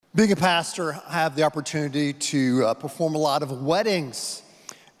Being a pastor, I have the opportunity to perform a lot of weddings.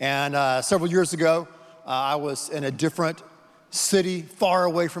 And several years ago, I was in a different city far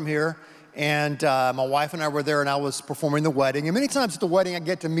away from here. And my wife and I were there, and I was performing the wedding. And many times at the wedding, I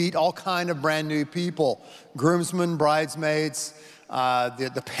get to meet all kind of brand new people, groomsmen, bridesmaids,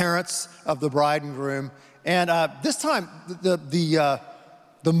 the parents of the bride and groom. And this time, the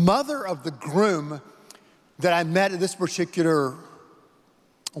mother of the groom that I met at this particular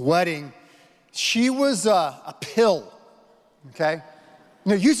wedding, she was a pill, okay?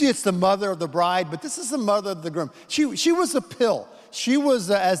 Usually it's the mother of the bride, but this is the mother of the groom. She was a pill. She was,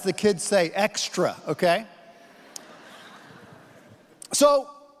 as the kids say, extra, okay? So,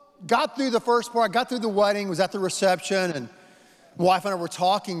 got through the first part, got through the wedding, was at the reception, and my wife and I were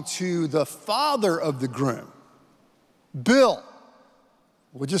talking to the father of the groom, Bill.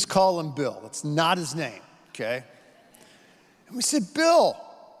 We'll just call him Bill. That's not his name, okay? And we said, Bill,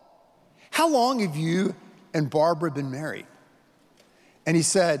 how long have you and Barbara been married? And he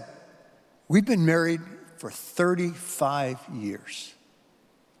said, we've been married for 35 years.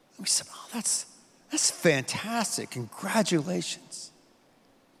 And we said, oh, that's fantastic. Congratulations.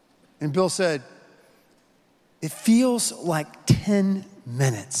 And Bill said, it feels like 10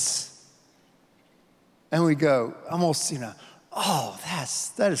 minutes. And we go, almost, oh,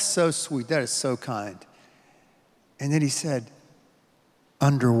 that is so sweet. That is so kind. And then he said,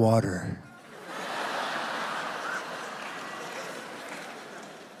 underwater.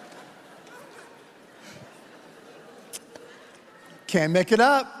 Can't make it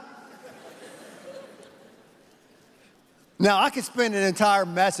up. Now, I could spend an entire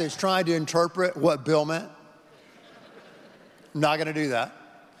message trying to interpret what Bill meant. I'm not going to do that.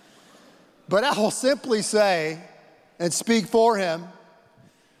 But I will simply say and speak for him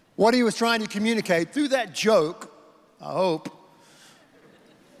what he was trying to communicate through that joke, I hope.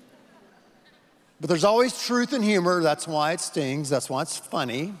 But there's always truth and humor. That's why it stings. That's why it's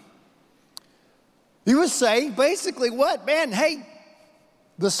funny. He was saying basically what? Man, hey,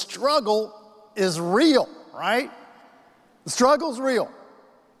 the struggle is real, right? The struggle's real.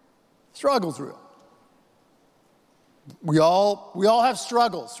 The struggle's real. We all have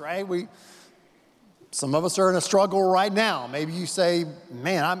struggles, right? Some of us are in a struggle right now. Maybe you say,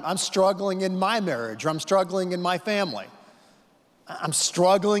 man, I'm struggling in my marriage, or I'm struggling in my family. I'm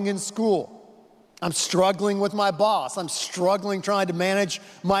struggling in school. I'm struggling with my boss. I'm struggling trying to manage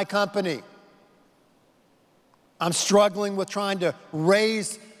my company. I'm struggling with trying to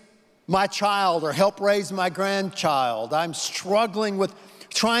raise my child or help raise my grandchild. I'm struggling with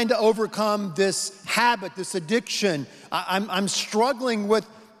trying to overcome this habit, this addiction. I'm struggling with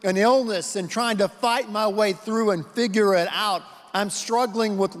an illness and trying to fight my way through and figure it out. I'm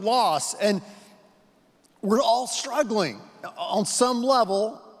struggling with loss. And we're all struggling on some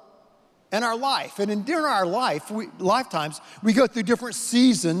level in our life. And during our lifetimes, we go through different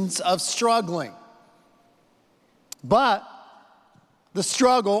seasons of struggling. But the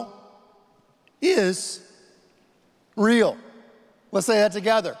struggle is real. Let's say that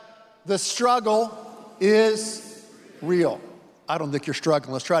together. The struggle is real. I don't think you're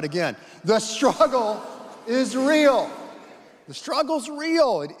struggling. Let's try it again. The struggle is real. The struggle's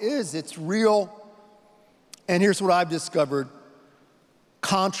real. It is. It's real. And here's what I've discovered,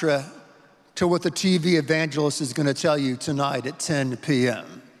 contra to what the TV evangelist is going to tell you tonight at 10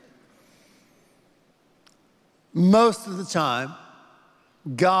 p.m. Most of the time,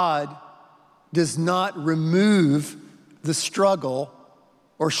 God does not remove the struggle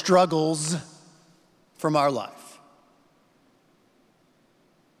or struggles from our life.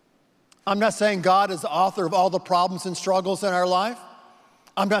 I'm not saying God is the author of all the problems and struggles in our life.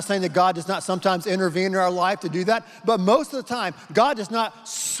 I'm not saying that God does not sometimes intervene in our life to do that, but most of the time, God does not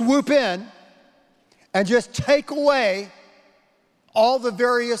swoop in and just take away all the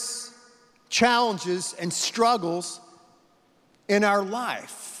various challenges and struggles in our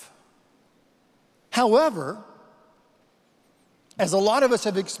life. However, as a lot of us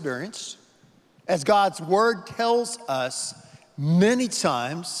have experienced, as God's word tells us, many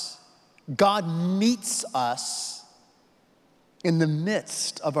times God meets us in the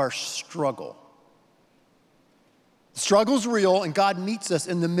midst of our struggle. The struggle's real, and God meets us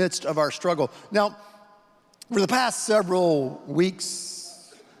in the midst of our struggle. Now, for the past several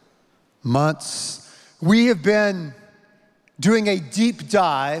weeks, months, we have been doing a deep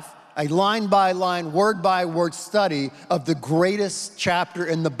dive, a line-by-line, word-by-word study of the greatest chapter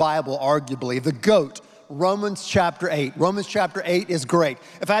in the Bible, arguably, the GOAT, Romans chapter 8. Romans chapter 8 is great.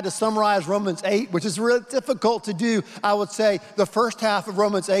 If I had to summarize Romans 8, which is really difficult to do, I would say the first half of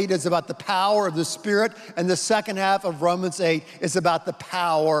Romans 8 is about the power of the Spirit, and the second half of Romans 8 is about the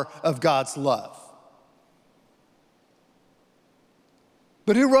power of God's love.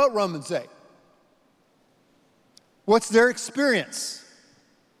 But who wrote Romans 8? What's their experience?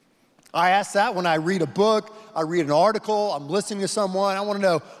 I ask that when I read a book, I read an article, I'm listening to someone. I want to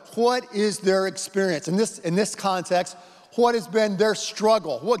know, what is their experience? In this context, what has been their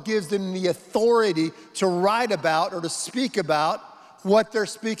struggle? What gives them the authority to write about or to speak about what they're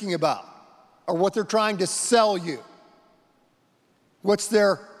speaking about or what they're trying to sell you? What's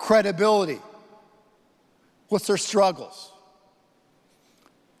their credibility? What's their struggles?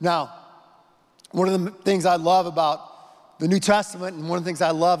 Now, one of the things I love about the New Testament, and one of the things I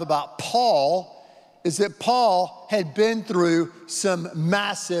love about Paul, is that Paul had been through some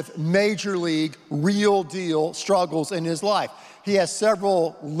massive, major league, real deal struggles in his life. He has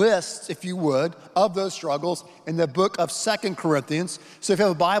several lists, if you would, of those struggles in the book of 2 Corinthians. So if you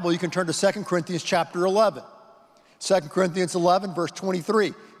have a Bible, you can turn to 2 Corinthians chapter 11. 2 Corinthians 11, verse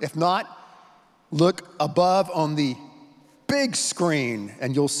 23. If not, look above on the big screen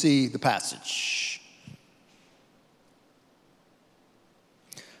and you'll see the passage.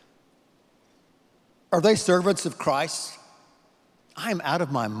 Are they servants of Christ? I am out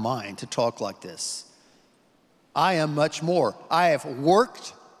of my mind to talk like this. I am much more. I have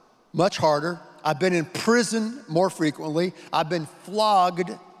worked much harder. I've been in prison more frequently. I've been flogged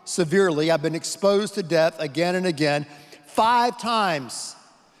severely. I've been exposed to death again and again. 5 times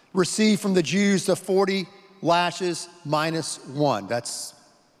received from the Jews the 40 lashes minus 1. That's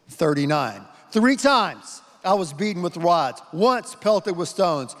 39. 3 times I was beaten with rods. Once pelted with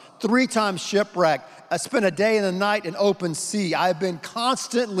stones. 3 times shipwrecked. I spent a day and a night in open sea. I've been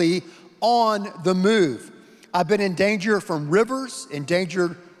constantly on the move. I've been endangered from rivers,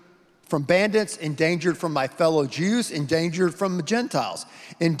 endangered from bandits, endangered from my fellow Jews, endangered from the Gentiles,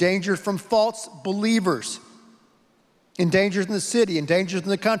 endangered from false believers, endangered in the city, endangered in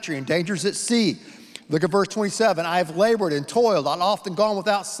the country, endangered at sea. Look at verse 27. I have labored and toiled. I've often gone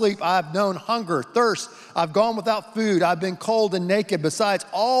without sleep. I have known hunger, thirst. I've gone without food. I've been cold and naked. Besides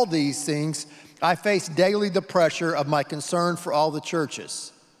all these things, I face daily the pressure of my concern for all the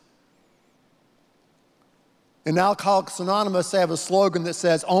churches. In Alcoholics Anonymous, they have a slogan that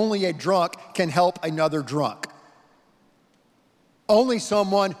says, only a drunk can help another drunk. Only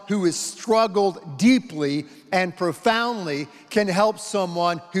someone who has struggled deeply and profoundly can help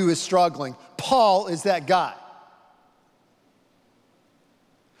someone who is struggling. Paul is that guy.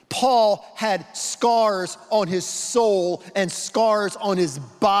 Paul had scars on his soul and scars on his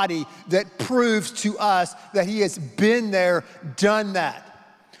body that proves to us that he has been there, done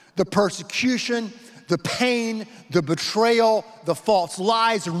that. The persecution, the pain, the betrayal, the false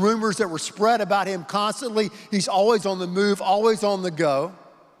lies and rumors that were spread about him constantly. He's always on the move, always on the go,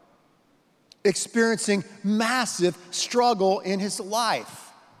 experiencing massive struggle in his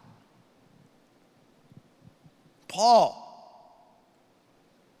life. Paul,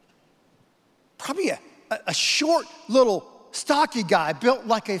 probably a short little stocky guy built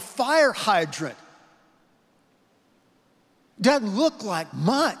like a fire hydrant. Doesn't look like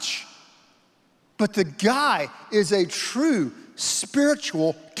much, but the guy is a true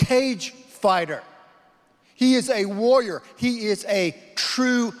spiritual cage fighter. He is a warrior. He is a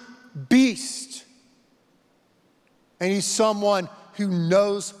true beast. And he's someone who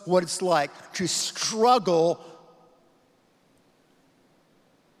knows what it's like to struggle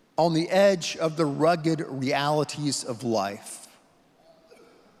on the edge of the rugged realities of life.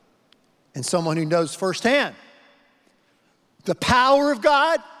 And someone who knows firsthand the power of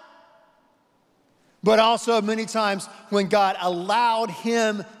God, but also many times when God allowed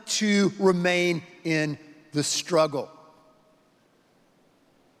him to remain in the struggle.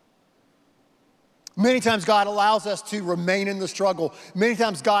 Many times God allows us to remain in the struggle. Many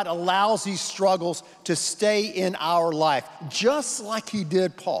times God allows these struggles to stay in our life, just like he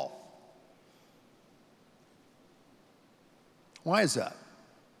did Paul. Why is that?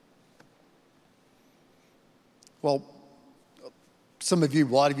 Well, a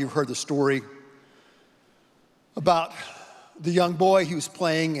lot of you have heard the story about the young boy who was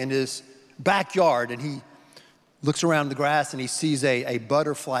playing in his backyard, and he looks around the grass and he sees a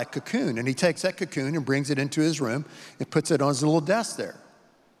butterfly cocoon, and he takes that cocoon and brings it into his room and puts it on his little desk there.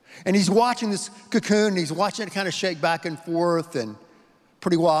 And he's watching this cocoon, and he's watching it kind of shake back and forth, and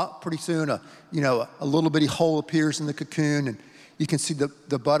pretty soon a little bitty hole appears in the cocoon, and you can see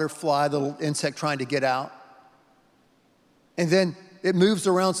the butterfly, the little insect trying to get out. And then it moves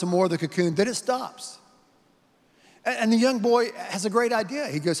around some more of the cocoon, then it stops. And the young boy has a great idea.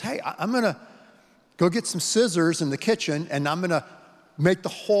 He goes, hey, I'm going to go get some scissors in the kitchen, and I'm going to make the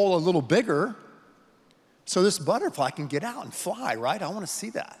hole a little bigger so this butterfly can get out and fly, right? I want to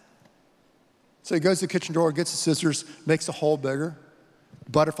see that. So he goes to the kitchen door, gets the scissors, makes the hole bigger.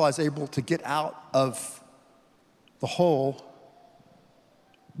 The butterfly's able to get out of the hole,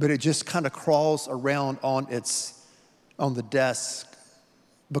 but it just kind of crawls around on the desk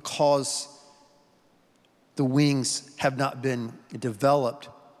because the wings have not been developed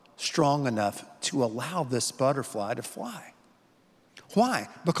strong enough to allow this butterfly to fly. Why?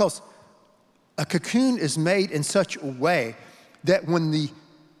 Because a cocoon is made in such a way that when the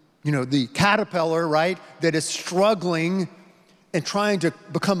caterpillar, right, that is struggling and trying to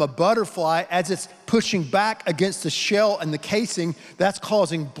become a butterfly, as it's pushing back against the shell and the casing, that's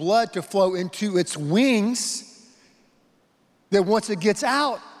causing blood to flow into its wings, that once it gets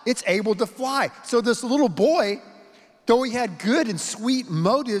out, it's able to fly. So this little boy, though he had good and sweet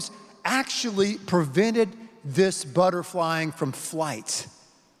motives, actually prevented this butterflying from flight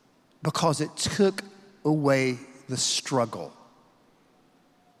because it took away the struggle.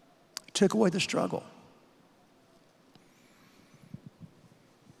 It took away the struggle.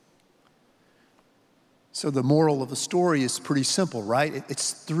 So the moral of the story is pretty simple, right?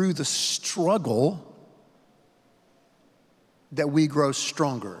 It's through the struggle that we grow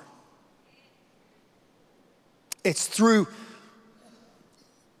stronger. It's through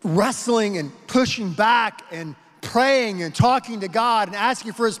wrestling and pushing back and praying and talking to God and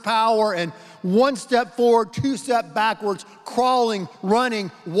asking for his power and one step forward, two steps backwards, crawling,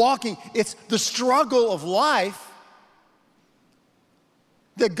 running, walking. It's the struggle of life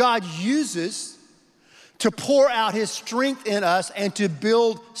that God uses to pour out his strength in us and to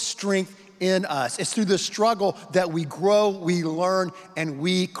build strength in us. It's through the struggle that we grow, we learn, and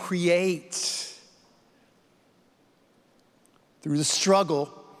we create. Through the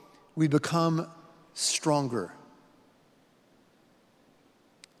struggle, we become stronger.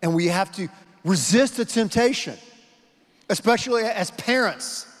 And we have to resist the temptation, especially as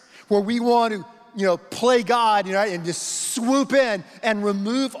parents, where we want to, play God, and just swoop in and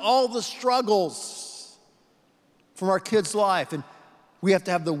remove all the struggles from our kids' life. And we have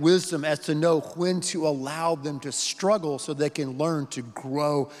to have the wisdom as to know when to allow them to struggle so they can learn to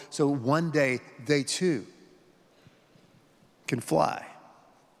grow, so one day they too can fly.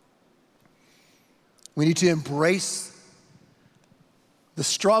 We need to embrace the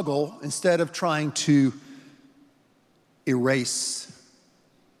struggle instead of trying to erase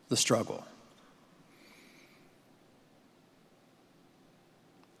the struggle.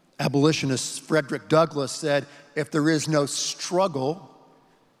 Abolitionist Frederick Douglass said, if there is no struggle,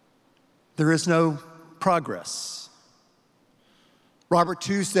 there is no progress. Robert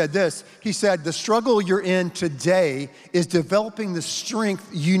Tew said this. He said, the struggle you're in today is developing the strength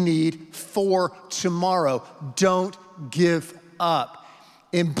you need for tomorrow. Don't give up.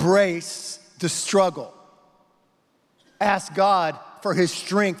 Embrace the struggle. Ask God for his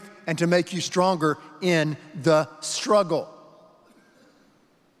strength and to make you stronger in the struggle.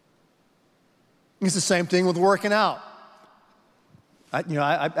 It's the same thing with working out.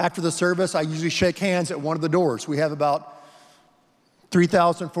 After the service, I usually shake hands at one of the doors. We have about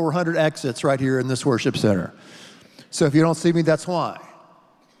 3,400 exits right here in this worship center. So if you don't see me, that's why.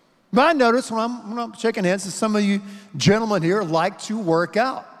 But I notice when I'm shaking hands that some of you gentlemen here like to work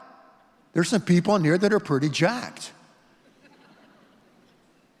out. There's some people in here that are pretty jacked.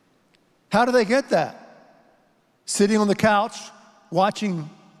 How do they get that? Sitting on the couch, watching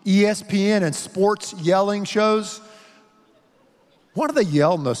ESPN and sports yelling shows. What do they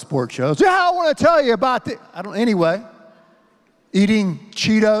yell in those sports shows? Yeah, I want to tell you about the, anyway. Eating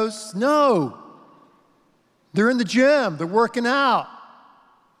Cheetos? No. They're in the gym, they're working out.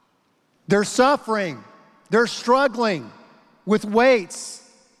 They're suffering, they're struggling with weights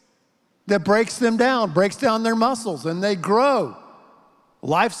that breaks them down, breaks down their muscles, and they grow.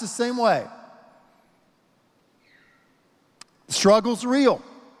 Life's the same way. The struggle's real.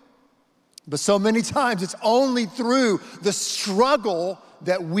 But so many times it's only through the struggle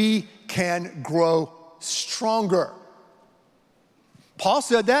that we can grow stronger. Paul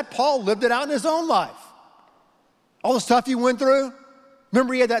said that. Paul lived it out in his own life. All the stuff he went through.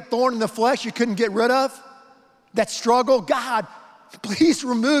 Remember, he had that thorn in the flesh you couldn't get rid of? That struggle? God, please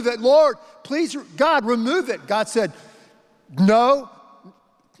remove it. Lord, please, God, remove it. God said, no,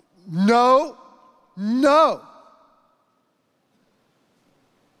 no, no.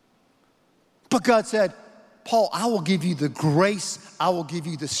 But God said, Paul, I will give you the grace, I will give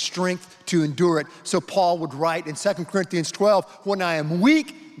you the strength to endure it. So Paul would write in 2 Corinthians 12, when I am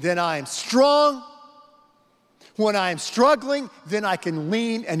weak, then I am strong. When I am struggling, then I can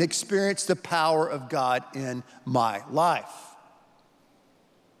lean and experience the power of God in my life.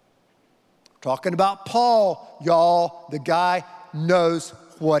 Talking about Paul, y'all, the guy knows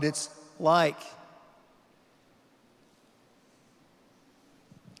what it's like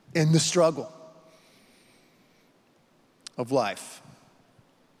in the struggle of life.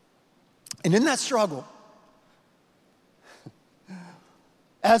 And in that struggle,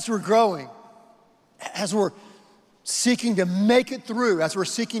 as we're growing, as we're seeking to make it through, as we're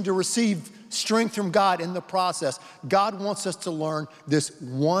seeking to receive strength from God in the process, God wants us to learn this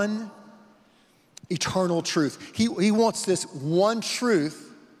one eternal truth. He wants this one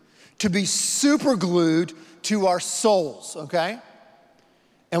truth to be super glued to our souls, okay?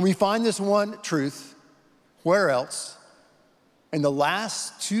 And we find this one truth, where else? In the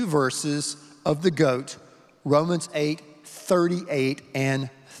last two verses of the GOAT, Romans 8:38 and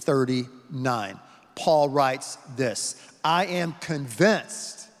 39. Paul writes this: I'm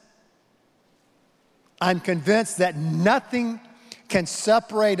convinced that nothing can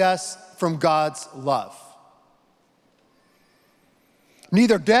separate us from God's love.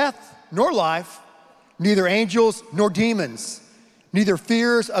 Neither death nor life, neither angels nor demons, neither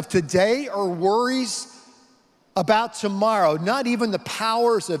fears of today or worries about tomorrow, not even the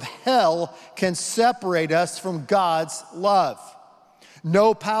powers of hell can separate us from God's love.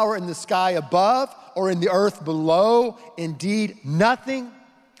 No power in the sky above or in the earth below, indeed nothing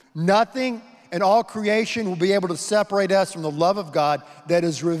in all creation will be able to separate us from the love of God that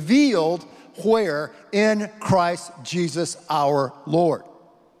is revealed where? In Christ Jesus our Lord.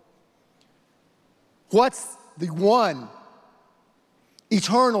 What's the one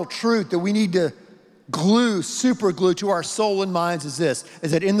eternal truth that we need to super glue to our soul and minds is this,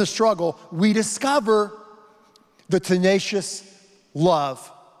 is that in the struggle, we discover the tenacious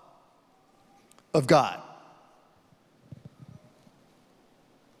love of God.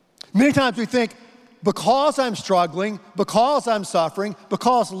 Many times we think, because I'm struggling, because I'm suffering,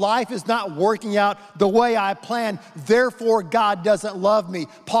 because life is not working out the way I planned, therefore God doesn't love me.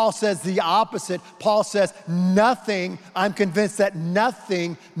 Paul says the opposite. Paul says nothing, I'm convinced that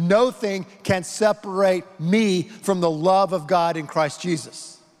nothing can separate me from the love of God in Christ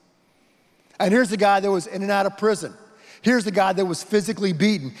Jesus. And here's the guy that was in and out of prison. Here's the guy that was physically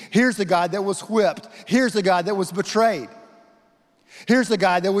beaten. Here's the guy that was whipped. Here's the guy that was betrayed. Here's the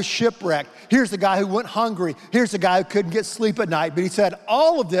guy that was shipwrecked. Here's the guy who went hungry. Here's the guy who couldn't get sleep at night. But he said,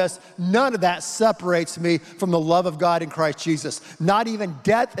 all of this, none of that separates me from the love of God in Christ Jesus. Not even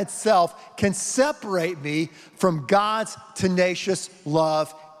death itself can separate me from God's tenacious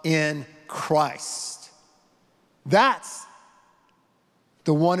love in Christ. That's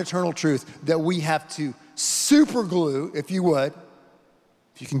the one eternal truth that we have to super glue, if you would.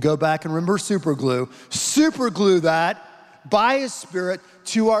 If you can go back and remember super glue that by His Spirit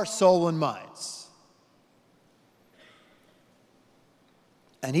to our soul and minds.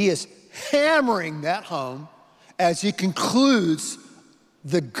 And He is hammering that home as He concludes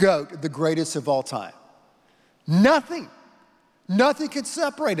the GOAT, the greatest of all time. Nothing can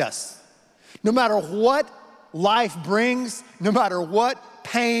separate us. No matter what life brings, no matter what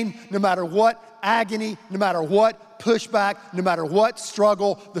pain, no matter what agony, no matter what pushback, no matter what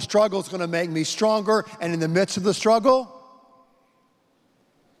struggle, the struggle is going to make me stronger. And in the midst of the struggle,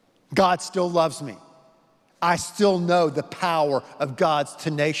 God still loves me. I still know the power of God's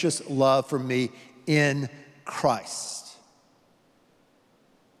tenacious love for me in Christ.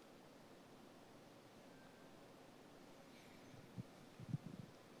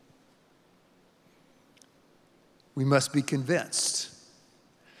 We must be convinced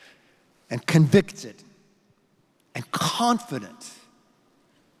and convicted and confident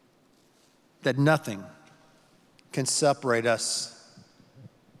that nothing can separate us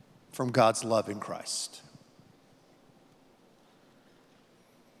from God's love in Christ.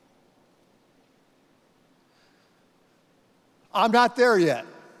 I'm not there yet.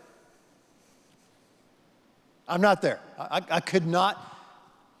 I'm not there. I could not,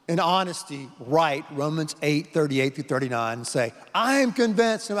 in honesty, write Romans 8:38 through 39 and say, I am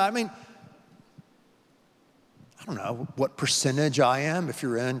convinced. I mean, I don't know what percentage I am if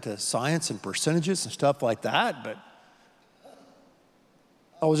you're into science and percentages and stuff like that, but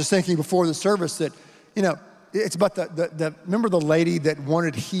I was just thinking before the service that, it's about remember the lady that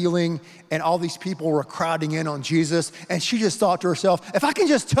wanted healing and all these people were crowding in on Jesus and she just thought to herself, if I can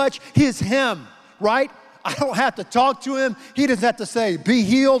just touch his hem, right? I don't have to talk to him. He doesn't have to say, be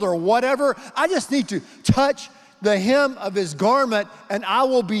healed or whatever. I just need to touch the hem of his garment and I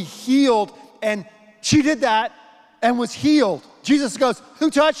will be healed. And she did that and was healed. Jesus goes, who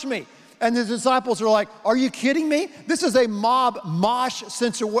touched me? And the disciples are like, are you kidding me? This is a mosh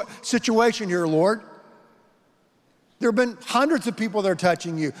situation here, Lord. There have been hundreds of people that are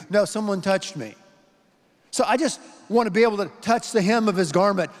touching you. No, someone touched me. So I just want to be able to touch the hem of his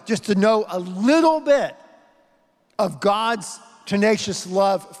garment just to know a little bit of God's tenacious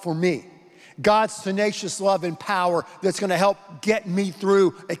love for me. God's tenacious love and power that's going to help get me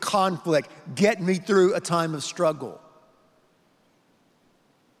through a conflict, get me through a time of struggle.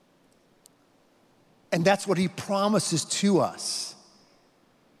 And that's what he promises to us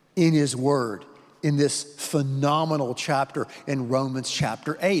in his word, in this phenomenal chapter in Romans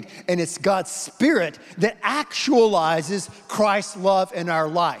chapter 8. And it's God's Spirit that actualizes Christ's love in our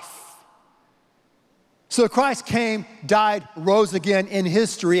life. So Christ came, died, rose again in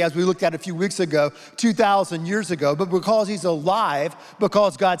history, as we looked at a few weeks ago, 2,000 years ago. But because he's alive,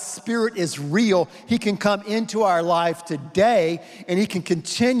 because God's Spirit is real, he can come into our life today, and he can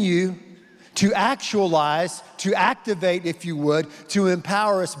continue to actualize, to activate, if you would, to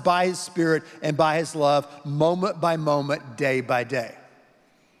empower us by his Spirit and by his love, moment by moment, day by day.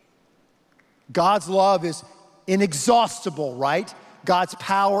 God's love is inexhaustible, right? God's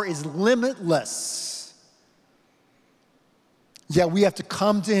power is limitless. Yeah, we have to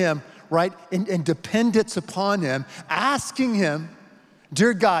come to him, right, in dependence upon him, asking him,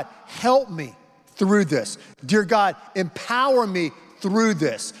 dear God, help me through this. Dear God, empower me through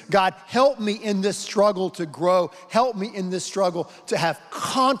this. God, help me in this struggle to grow. Help me in this struggle to have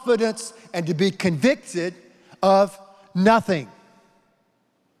confidence and to be convicted of nothing.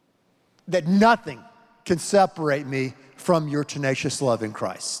 That nothing can separate me from your tenacious love in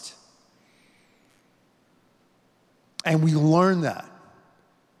Christ. And we learn that.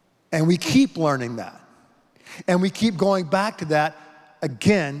 And we keep learning that. And we keep going back to that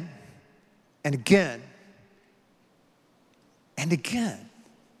again and again and again.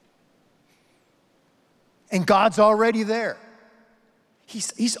 And God's already there.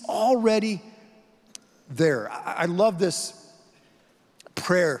 He's already there. I love this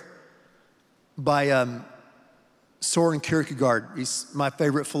prayer by Soren Kierkegaard. He's my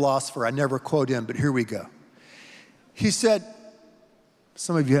favorite philosopher. I never quote him, but here we go. He said,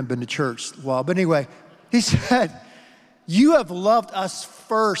 some of you haven't been to church a while, but anyway, he said, you have loved us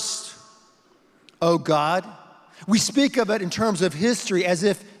first, O God. We speak of it in terms of history as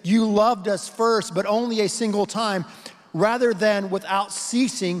if you loved us first, but only a single time. Rather than without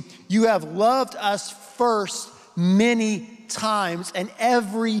ceasing, you have loved us first many times and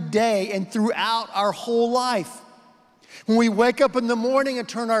every day and throughout our whole life. When we wake up in the morning and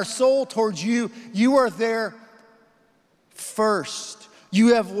turn our soul towards you, you are there first.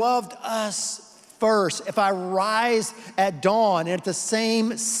 You have loved us first. If I rise at dawn and at the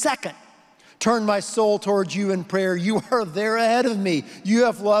same second turn my soul towards you in prayer, you are there ahead of me. You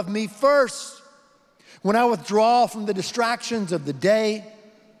have loved me first. When I withdraw from the distractions of the day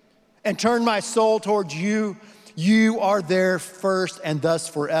and turn my soul towards you, you are there first and thus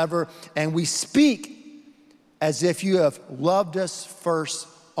forever. And we speak as if you have loved us first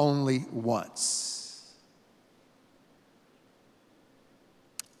only once.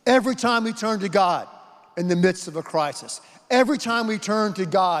 Every time we turn to God in the midst of a crisis, every time we turn to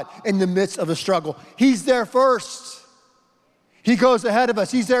God in the midst of a struggle, he's there first. He goes ahead of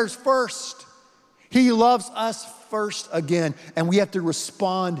us. He's there first. He loves us first again, and we have to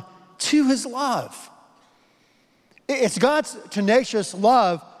respond to his love. It's God's tenacious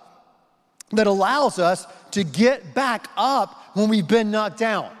love that allows us to get back up when we've been knocked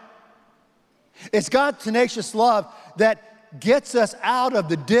down. It's God's tenacious love that gets us out of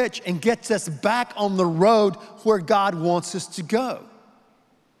the ditch and gets us back on the road where God wants us to go.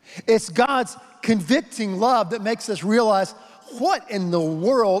 It's God's convicting love that makes us realize, what in the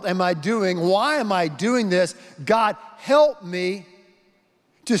world am I doing? Why am I doing this? God, help me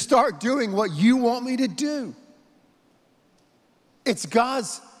to start doing what you want me to do. It's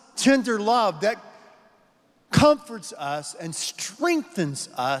God's tender love that comforts us and strengthens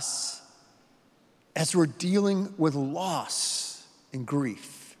us as we're dealing with loss and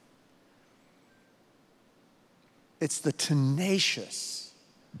grief. It's the tenacious,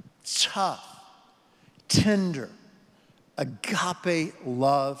 tough, tender, agape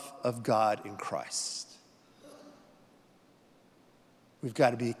love of God in Christ. We've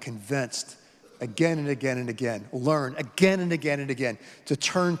got to be convinced again and again and again, learn again and again and again to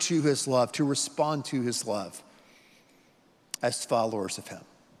turn to his love, to respond to his love as followers of him.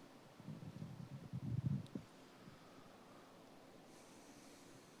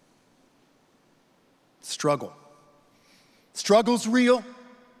 Struggle. Struggle's real.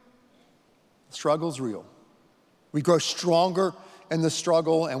 Struggle's real. We grow stronger in the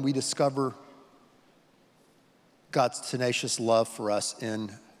struggle, and we discover God's tenacious love for us in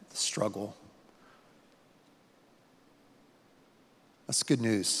the struggle. That's good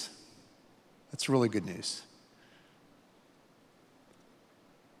news. That's really good news.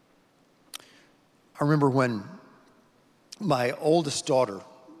 I remember when my oldest daughter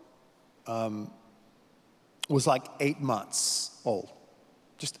was like 8 months old,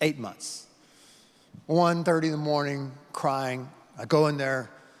 just 8 months. 1:30 in the morning, crying. I go in there,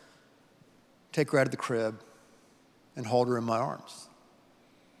 take her out of the crib, and hold her in my arms.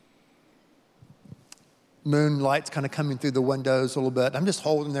 Moonlight's kind of coming through the windows a little bit. I'm just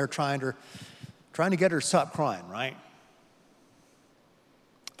holding there, trying to get her to stop crying, right?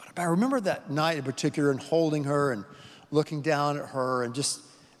 But I remember that night in particular, and holding her and looking down at her and just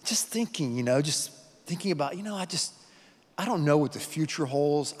thinking, just thinking about, I don't know what the future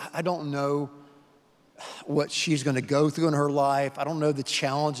holds. I don't know what she's going to go through in her life. I don't know the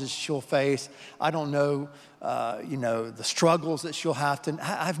challenges she'll face. I don't know, the struggles that she'll have to.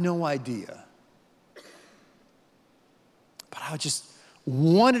 I have no idea. But I just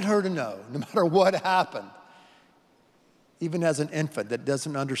wanted her to know, no matter what happened, even as an infant that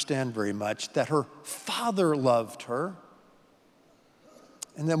doesn't understand very much, that her Father loved her,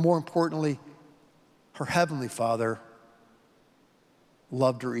 and that more importantly, her Heavenly Father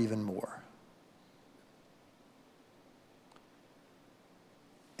loved her even more.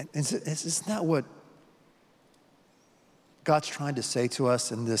 And isn't that what God's trying to say to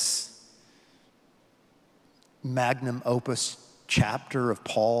us in this magnum opus chapter of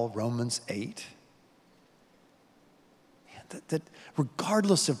Paul, Romans 8? That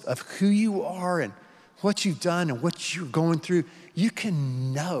regardless of who you are and what you've done and what you're going through, you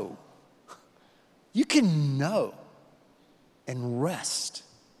can know and rest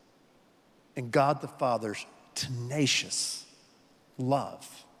in God the Father's tenacious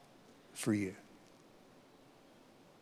love for you.